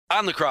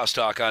on the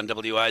Crosstalk on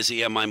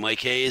WIZM. I'm Mike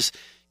Hayes.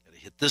 Got to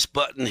hit this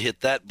button, hit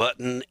that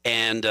button,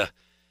 and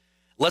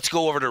let's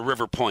go over to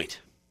River Point.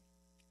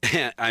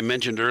 I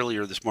mentioned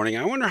earlier this morning,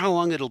 I wonder how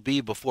long it'll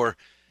be before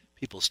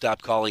people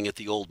stop calling it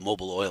the old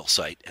Mobil Oil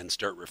site and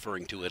start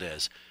referring to it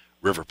as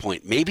River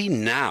Point. Maybe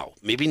now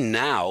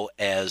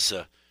as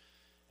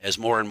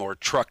more and more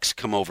trucks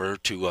come over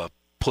to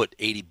put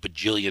 80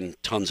 bajillion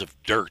tons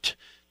of dirt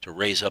to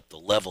raise up the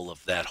level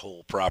of that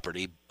whole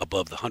property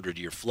above the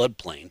 100-year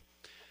floodplain,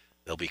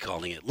 they'll be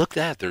calling it, look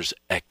that, there's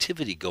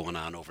activity going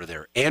on over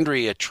there.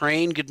 Andrea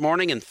Trane, good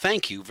morning, and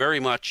thank you very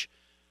much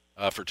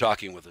for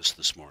talking with us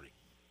this morning.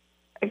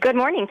 Good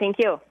morning. Thank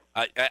you.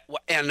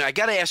 And I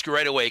got to ask you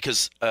right away,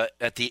 because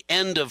at the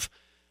end of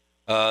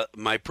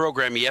my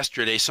program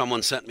yesterday,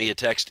 someone sent me a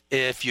text.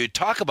 If you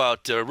talk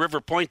about River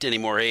Point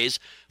anymore, Hayes,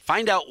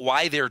 find out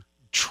why they're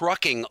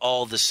trucking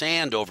all the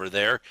sand over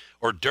there,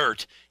 or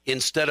dirt,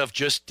 instead of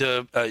just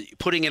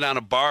putting it on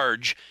a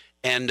barge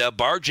and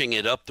barging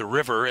it up the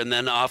river and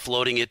then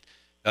offloading it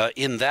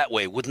in that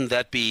way. Wouldn't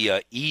that be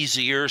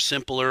easier,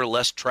 simpler,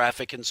 less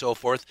traffic and so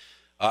forth?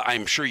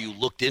 I'm sure you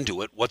looked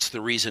into it. What's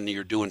the reason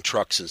you're doing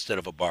trucks instead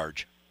of a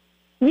barge?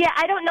 Yeah,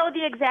 I don't know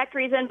the exact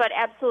reason, but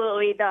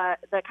absolutely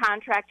the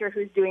contractor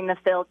who's doing the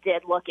fill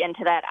did look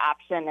into that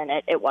option,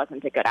 and it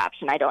wasn't a good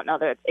option. I don't know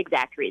the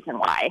exact reason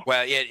why.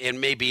 Well, it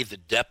may be the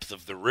depth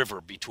of the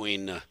river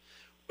between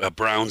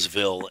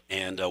Brownsville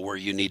and where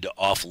you need to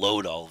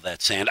offload all of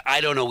that sand.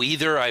 I don't know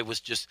either. I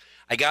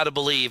got to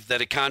believe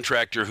that a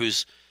contractor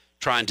who's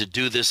trying to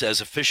do this as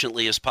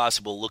efficiently as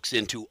possible looks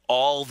into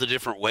all the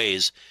different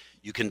ways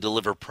you can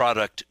deliver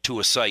product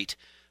to a site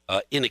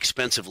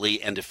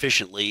inexpensively and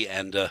efficiently,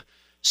 and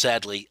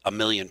sadly, 1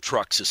 million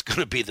trucks is going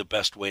to be the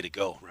best way to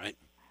go, right?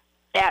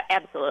 Yeah,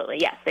 absolutely.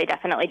 Yes, they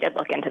definitely did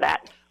look into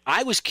that.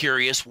 I was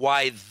curious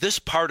why this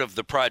part of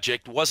the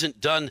project wasn't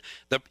done.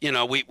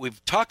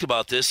 We've talked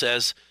about this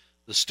as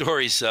the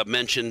stories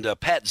mentioned.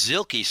 Pat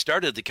Zielke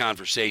started the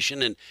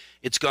conversation, and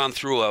it's gone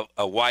through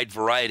a wide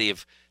variety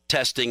of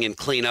testing and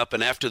cleanup.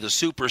 And after the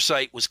super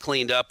site was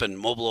cleaned up and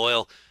Mobil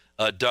Oil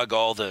dug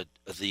all the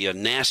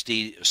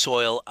nasty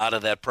soil out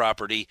of that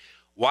property,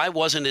 why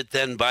wasn't it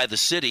then by the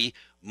city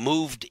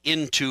moved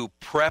into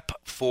prep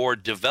for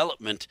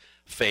development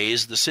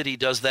phase? The city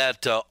does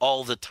that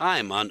all the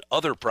time on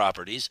other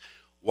properties.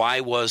 Why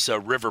was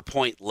River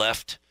Point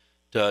left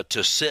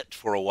to sit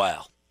for a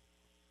while?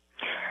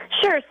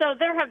 Sure. So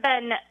there have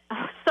been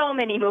so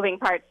many moving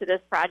parts to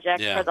this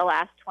project for the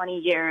last 20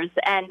 years.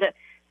 And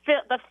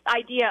the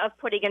idea of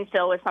putting in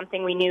fill was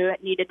something we knew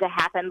needed to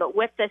happen. But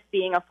with this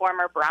being a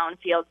former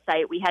brownfield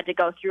site, we had to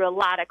go through a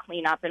lot of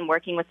cleanup and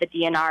working with the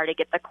DNR to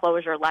get the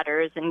closure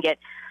letters and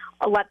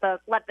let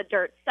the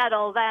dirt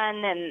settle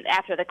then and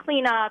after the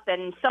cleanup,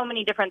 and so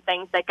many different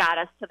things that got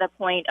us to the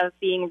point of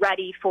being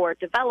ready for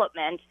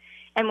development.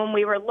 And when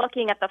we were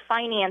looking at the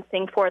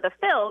financing for the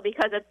fill,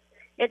 because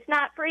it's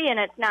not free and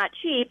it's not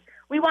cheap,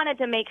 we wanted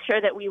to make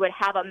sure that we would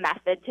have a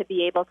method to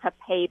be able to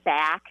pay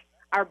back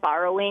our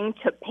borrowing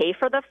to pay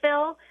for the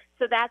fill.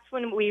 So that's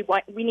when we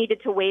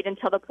needed to wait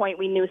until the point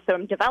we knew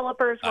some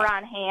developers were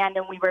on hand,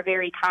 and we were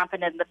very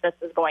confident that this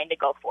was going to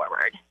go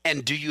forward.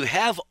 And do you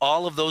have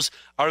all of those?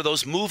 Are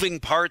those moving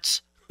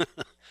parts?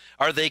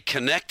 Are they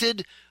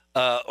connected?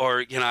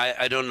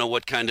 I don't know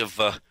what kind of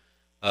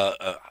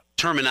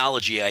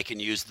terminology I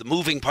can use. The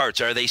moving parts,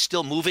 are they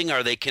still moving?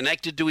 Are they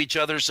connected to each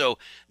other? So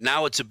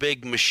now it's a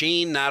big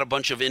machine, not a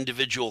bunch of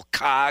individual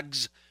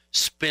cogs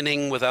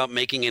spinning without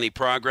making any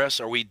progress?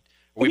 Are we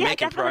making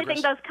progress? I definitely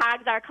think those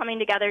cogs are coming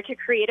together to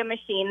create a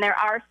machine. There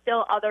are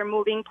still other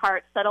moving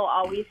parts that'll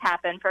always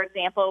happen. For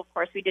example, of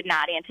course, we did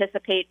not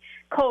anticipate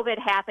COVID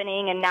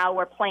happening, and now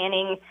we're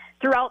planning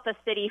throughout the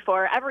city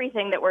for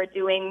everything that we're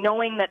doing,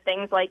 knowing that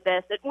things like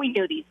this, that we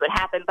knew these would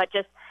happen, but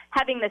just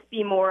having this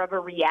be more of a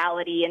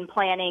reality and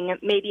planning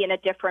maybe in a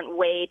different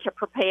way to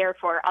prepare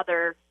for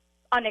other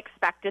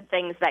unexpected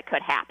things that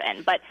could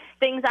happen. But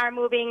things are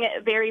moving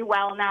very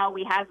well now.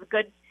 We have a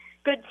good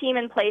team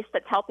in place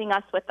that's helping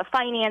us with the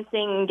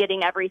financing and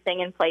getting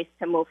everything in place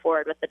to move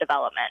forward with the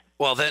development.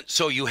 Well, then,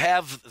 so you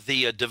have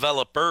the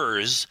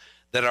developers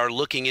that are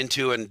looking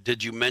into, and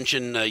did you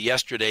mention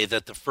yesterday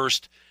that the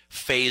first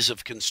phase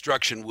of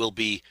construction will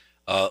be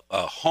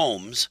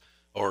homes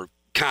or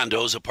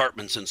condos,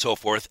 apartments, and so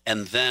forth,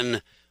 and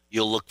then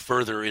you'll look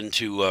further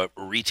into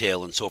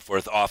retail and so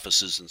forth,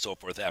 offices and so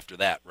forth after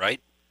that,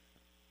 right?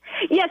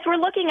 Yes, we're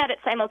looking at it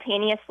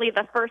simultaneously.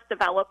 The first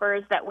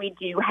developers that we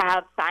do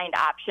have signed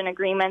option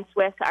agreements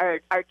with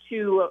are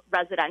two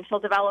residential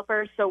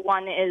developers. So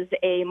one is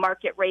a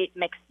market rate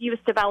mixed-use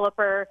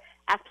developer,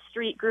 F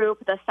Street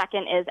Group. The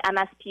second is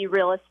MSP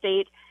Real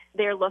Estate.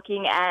 They're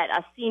looking at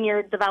a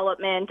senior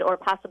development or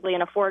possibly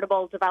an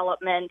affordable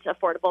development,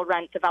 affordable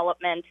rent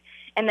development.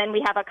 And then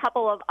we have a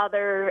couple of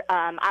other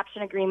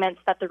option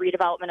agreements that the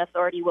Redevelopment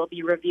Authority will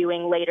be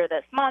reviewing later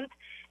this month.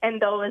 And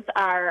those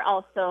are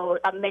also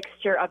a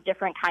mixture of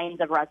different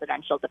kinds of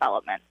residential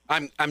development.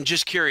 I'm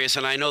just curious,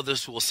 and I know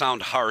this will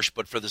sound harsh,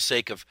 but for the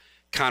sake of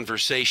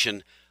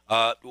conversation,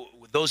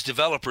 those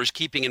developers,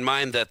 keeping in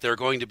mind that they're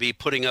going to be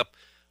putting up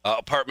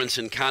apartments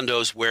and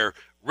condos where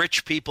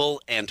rich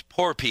people and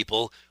poor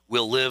people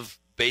will live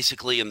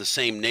basically in the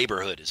same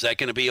neighborhood. Is that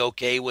going to be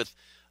okay with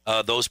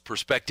those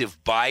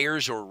prospective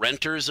buyers or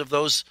renters of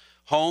those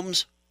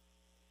homes?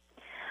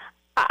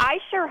 I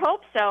sure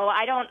hope so.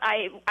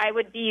 I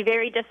would be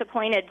very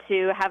disappointed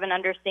to have an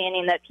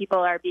understanding that people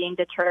are being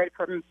deterred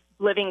from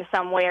living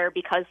somewhere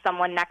because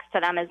someone next to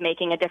them is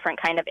making a different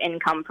kind of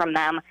income from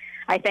them.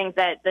 I think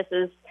that this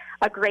is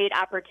a great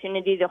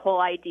opportunity. The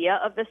whole idea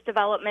of this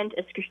development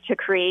is to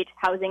create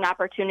housing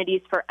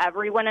opportunities for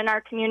everyone in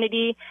our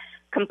community,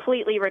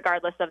 completely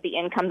regardless of the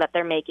income that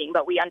they're making.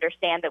 But we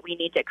understand that we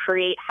need to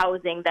create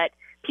housing that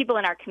people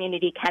in our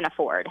community can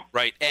afford.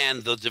 Right,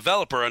 and the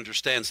developer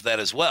understands that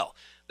as well.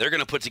 They're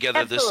going to put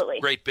together this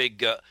great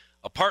big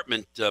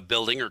apartment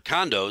building or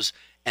condos,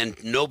 and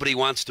nobody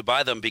wants to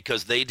buy them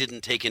because they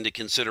didn't take into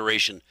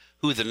consideration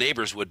who the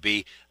neighbors would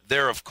be.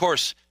 They're, of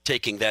course,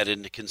 taking that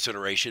into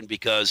consideration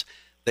because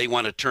they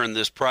want to turn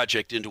this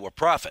project into a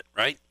profit,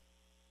 right?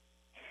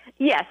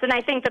 Yes, and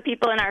I think the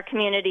people in our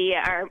community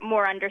are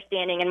more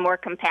understanding and more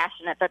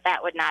compassionate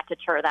that would not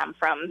deter them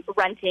from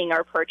renting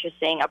or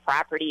purchasing a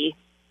property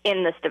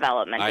in this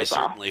development as well.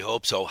 I certainly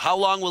hope so. How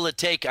long will it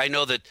take? I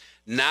know that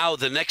now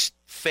the next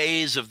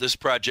phase of this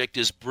project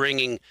is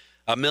bringing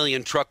 1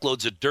 million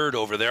truckloads of dirt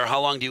over there.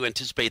 How long do you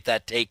anticipate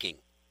that taking?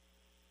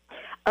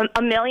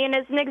 1 million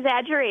is an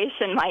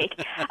exaggeration,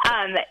 Mike.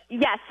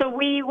 Yes, so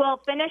we will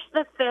finish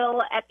the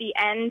fill at the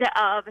end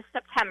of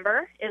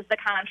September is the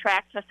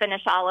contract to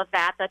finish all of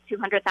that, the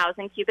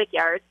 200,000 cubic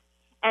yards.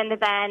 And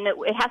then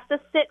it has to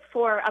sit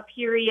for a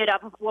period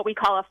of what we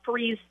call a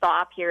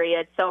freeze-thaw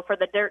period, so for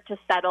the dirt to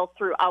settle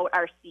throughout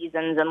our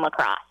seasons in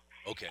lacrosse.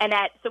 Okay. And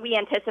so we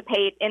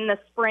anticipate in the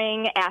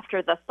spring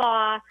after the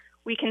thaw,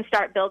 we can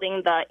start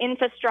building the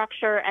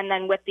infrastructure, and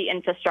then with the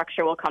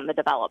infrastructure will come the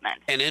development.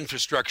 And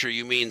infrastructure,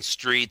 you mean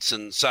streets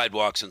and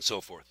sidewalks and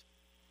so forth?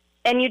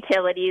 And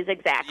utilities,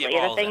 exactly.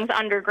 Yeah, the things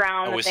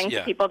underground, the things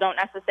people don't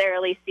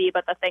necessarily see,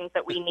 but the things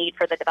that we need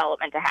for the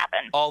development to happen.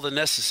 All the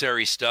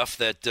necessary stuff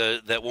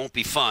that won't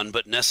be fun,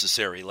 but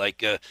necessary,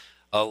 like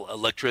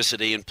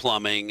electricity and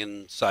plumbing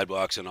and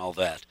sidewalks and all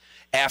that.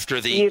 After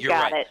you're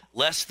right,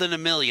 less than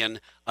 1 million,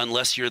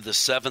 unless you're the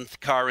 7th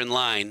car in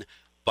line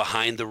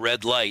behind the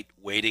red light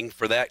waiting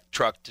for that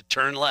truck to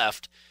turn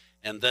left,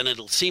 and then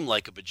it'll seem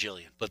like a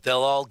bajillion. But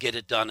they'll all get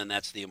it done, and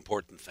that's the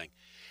important thing.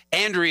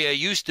 Andrea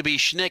used to be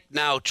Schnick,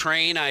 now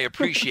Trane. I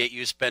appreciate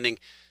you spending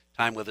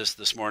time with us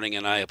this morning,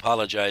 and I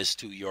apologize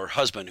to your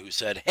husband who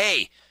said,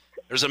 hey,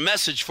 there's a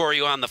message for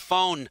you on the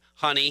phone,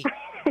 honey.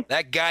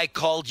 That guy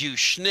called you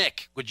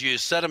Schnick. Would you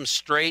set him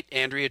straight?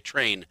 Andrea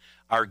Trane,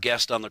 our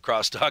guest on the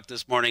Crosstalk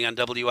this morning on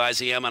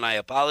WIZM, and I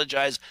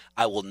apologize.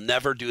 I will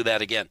never do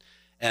that again.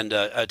 And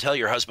tell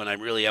your husband I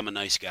really am a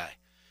nice guy.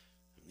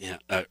 Yeah,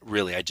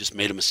 really, I just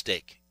made a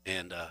mistake,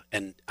 and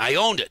I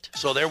owned it.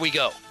 So there we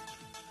go.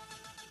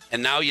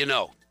 And now you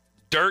know.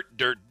 Dirt,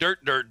 dirt,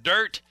 dirt, dirt,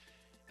 dirt.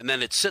 And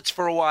then it sits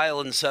for a while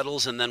and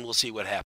settles, and then we'll see what happens.